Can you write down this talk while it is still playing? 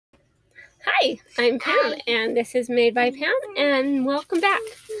Hi, I'm Pam, and this is Made by Pam, and welcome back.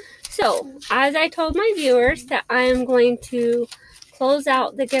 So, as I told my viewers that I am going to close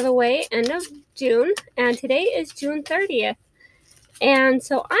out the giveaway end of June, and today is June 30th. And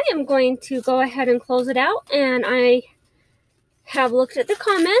so I am going to go ahead and close it out, and I have looked at the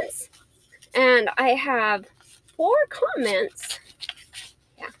comments, and I have 4 comments.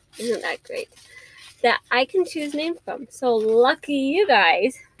 Yeah, isn't that great? That I can choose name from. So lucky you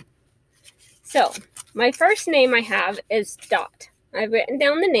guys. So, my first name I have is Dot. I've written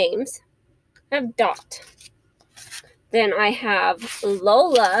down the names. I have Dot. Then I have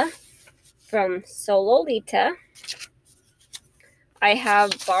Lola from Sololita. I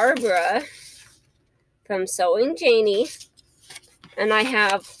have Barbara from Sewing Janie. And I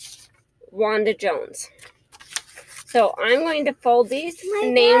have Wanda Jones. So, I'm going to fold these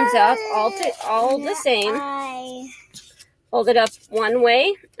names up all the same. Fold it up one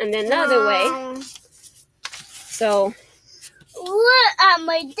way and then the other way. So, look at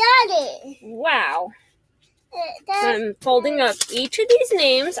my daddy. Wow. I'm folding up each of these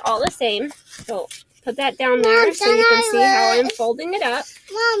names all the same. So, put that down there. Mom, so you can see how I'm folding it up.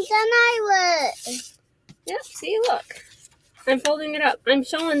 Mom, then I would. Yep, see, look. I'm folding it up. I'm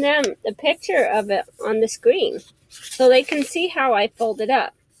showing them the picture of it on the screen so they can see how I fold it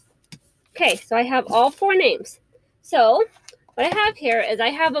up. Okay, so I have all 4 names. So, what I have here is I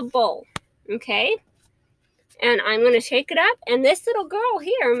have a bowl, okay? And I'm going to shake it up. And this little girl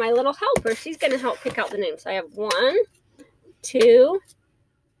here, my little helper, she's going to help pick out the names. So I have 1, 2,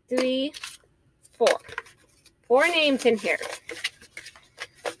 3, 4. 4 names in here.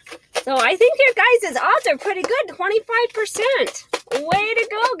 So I think your guys' odds are pretty good, 25%. Way to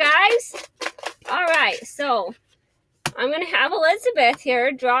go, guys. All right, so I'm going to have Elizabeth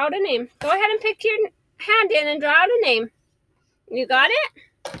here draw out a name. Go ahead and pick your hand in and draw out a name. You got it?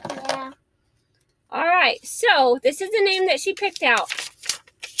 Yeah. All right, so this is the name that she picked out.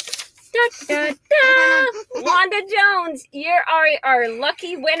 Da, da, da. Wanda Jones, you're our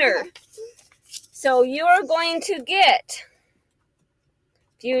lucky winner. So you are going to get,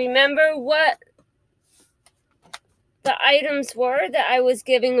 do you remember what the items were that I was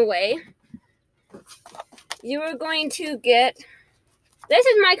giving away? You are going to get, this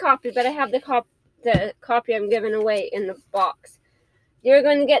is my copy, but I have the copy I'm giving away in the box. You're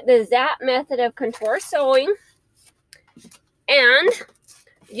going to get the Zap method of contour sewing and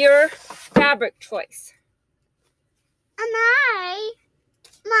your fabric choice.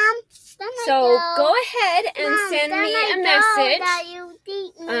 Mom, so go ahead and send me a message.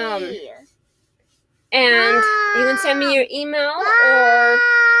 And you can send me your email, or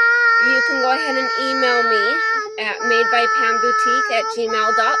you can go ahead and email me at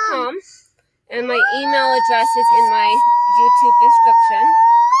madebypamboutique@gmail.com. And my email address is in my YouTube description.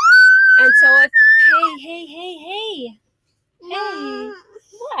 And so if, hey,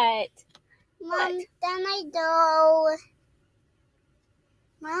 what? Mom, then I go.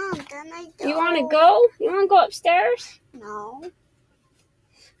 Mom, then I go. You want to go? You want to go upstairs? No.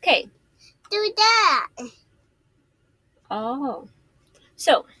 Okay. Do that. Oh.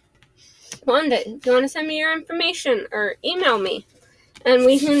 So, Wanda, do you want to send me your information or email me? And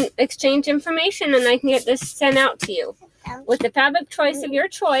we can exchange information and I can get this sent out to you. With the fabric choice of your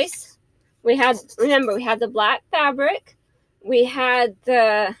choice, remember, we had the black fabric, we had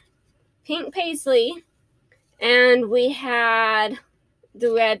the pink paisley, and we had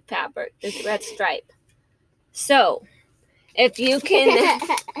the red fabric, the red stripe. So, if you can,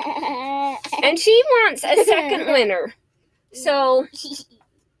 and she wants a second winner. So,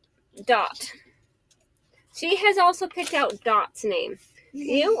 Dot. She has also picked out Dot's name.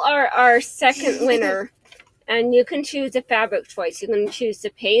 You are our second winner, and you can choose a fabric choice. You can choose the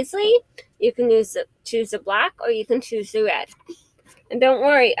paisley, you can choose the black, or you can choose the red. And don't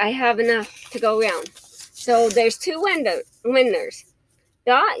worry, I have enough to go around. So there's 2 winners.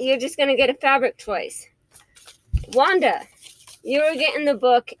 Dot, you're just going to get a fabric choice. Wanda, you're getting the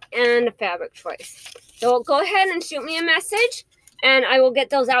book and a fabric choice. So go ahead and shoot me a message, and I will get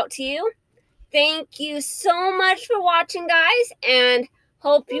those out to you. Thank you so much for watching, guys, and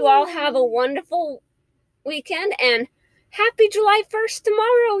hope you all have a wonderful weekend, and happy July 1st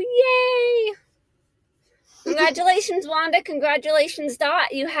tomorrow. Yay! Congratulations, Wanda. Congratulations,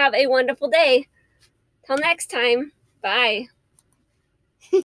 Dot. You have a wonderful day. Till next time. Bye.